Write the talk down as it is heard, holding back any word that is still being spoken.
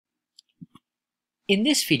In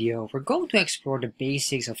this video, we're going to explore the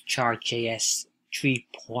basics of ChartJS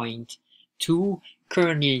 3.2.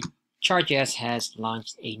 Currently, ChartJS has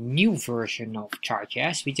launched a new version of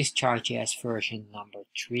ChartJS, which is ChartJS version number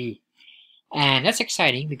 3. And that's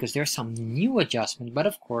exciting because there's some new adjustments, but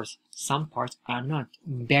of course, some parts are not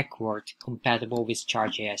backward compatible with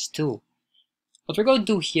ChartJS 2. What we're going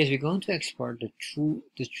to do here is we're going to explore the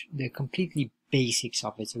completely basics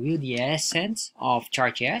of it, so really the essence of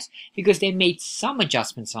ChartJS, because they made some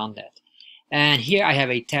adjustments on that. And here I have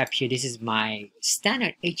a tab here. This is my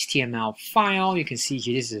standard HTML file. You can see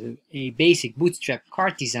here this is a basic bootstrap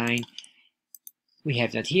card design. We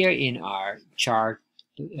have that here in our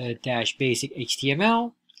chart-basic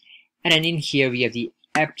HTML. And then in here we have the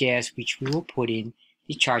app.js, which we will put in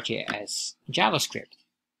the ChartJS JavaScript.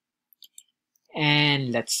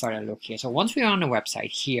 And let's start a look here. So once we're on the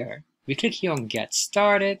website here, we click here on Get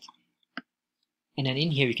Started. And then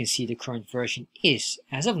in here we can see the current version is,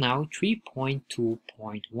 as of now,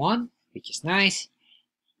 3.2.1, which is nice.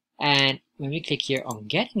 And when we click here on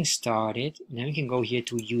Getting Started, then we can go here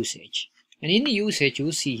to Usage. And in the usage,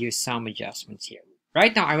 you'll see here some adjustments here.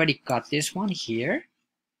 Right now, I already got this one here.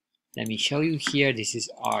 Let me show you here. This is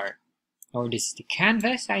this is the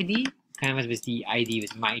Canvas ID. Canvas with the ID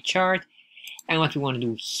with my chart. And what we want to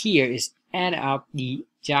do here is add up the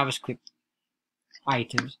JavaScript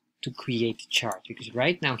items to create the chart. Because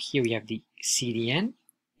right now here we have the CDN,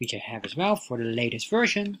 which I have as well for the latest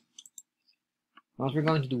version. What we're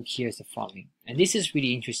going to do here is the following. And this is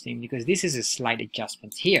really interesting because this is a slight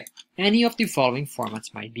adjustment here. Any of the following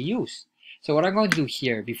formats might be used. So what I'm going to do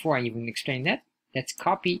here, before I even explain that, let's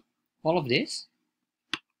copy all of this.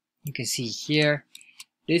 You can see here,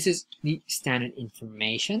 this is the standard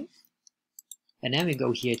information. And then we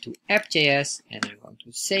go here to app.js, and I'm going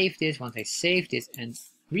to save this. Once I save this and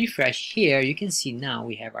refresh here, you can see now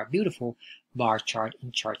we have our beautiful bar chart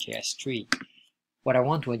in ChartJS 3. What I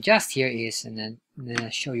want to adjust here is, and then I'm going to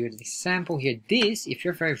show you the example here. This, if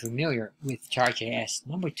you're very familiar with ChartJS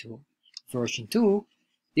number 2, version 2,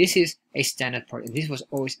 this is a standard part. And this was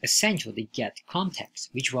always essential, the get context,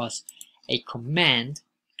 which was a command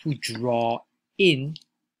to draw in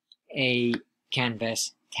a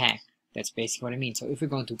canvas tag. That's basically what I mean. So if we're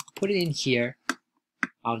going to put it in here,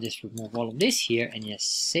 I'll just remove all of this here and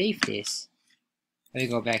just save this. When we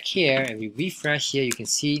go back here and we refresh here, you can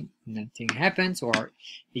see nothing happens, or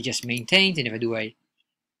it just maintains. And if I do a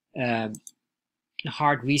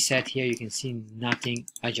hard reset here, you can see nothing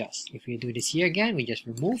adjusts. If we do this here again, we just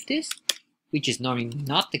remove this, which is normally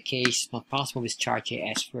not the case, not possible with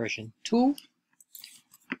ChartJS version 2.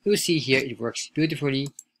 You'll see here it works beautifully.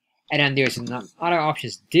 And then there's other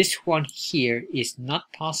options. This one here is not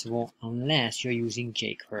possible unless you're using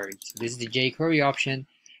jQuery. So this is the jQuery option,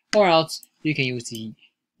 or else you can use the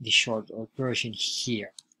short version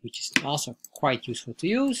here, which is also quite useful to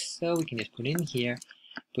use. So we can just put in here,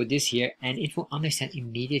 put this here, and it will understand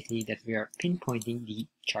immediately that we are pinpointing the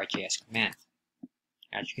ChartJS command.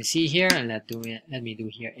 As you can see here, and let me do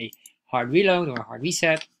here a hard reload or a hard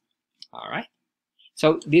reset. All right.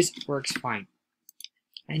 So this works fine.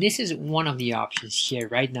 And this is one of the options here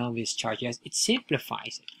right now with ChartJS. It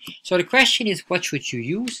simplifies it. So the question is, what should you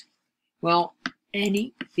use? Well,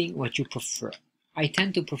 anything what you prefer. I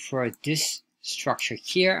tend to prefer this structure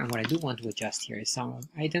here, and what I do want to adjust here is some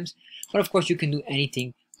items. But of course, you can do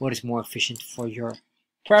anything what is more efficient for your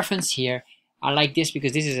preference here. I like this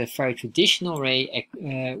because this is a very traditional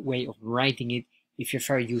way of writing it. If you're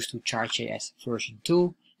very used to ChartJS version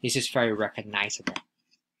 2, this is very recognizable.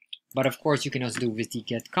 But of course, you can also do with the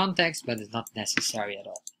get context, but it's not necessary at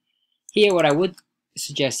all. Here, what I would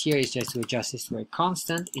suggest here is just to adjust this to a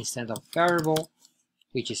constant instead of variable,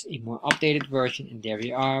 which is a more updated version. And there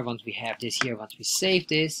we are. Once we have this here, once we save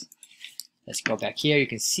this, let's go back here. You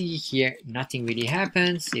can see here, nothing really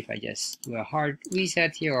happens. If I just do a hard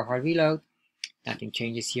reset here or hard reload, nothing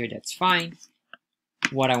changes here. That's fine.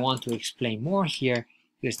 What I want to explain more here,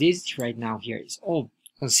 because this right now here is all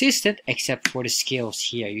consistent except for the scales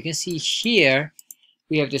here. You can see here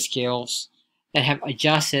we have the scales that have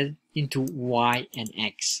adjusted into Y and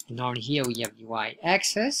X. Normally here we have the Y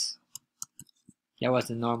axis. That was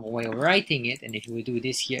the normal way of writing it, and if we do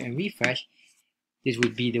this here and refresh, this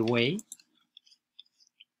would be the way.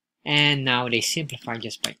 And now they simplify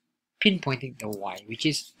just by pinpointing the Y, which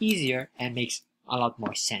is easier and makes a lot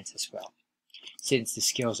more sense as well, since the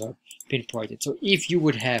scales are pinpointed. So if you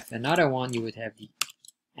would have another one, you would have the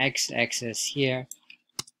X-axis here,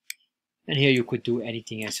 and here you could do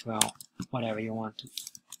anything as well, whatever you want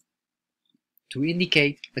to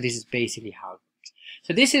indicate, but this is basically how it works.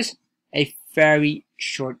 So this is a very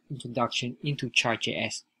short introduction into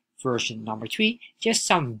ChartJS version number 3, just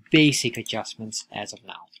some basic adjustments as of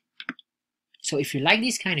now. So if you like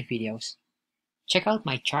these kind of videos, check out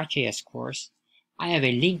my ChartJS course. I have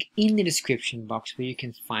a link in the description box where you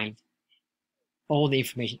can find all the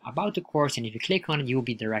information about the course, and if you click on it, you'll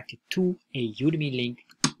be directed to a Udemy link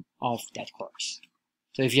of that course.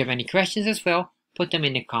 So if you have any questions as well, put them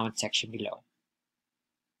in the comment section below.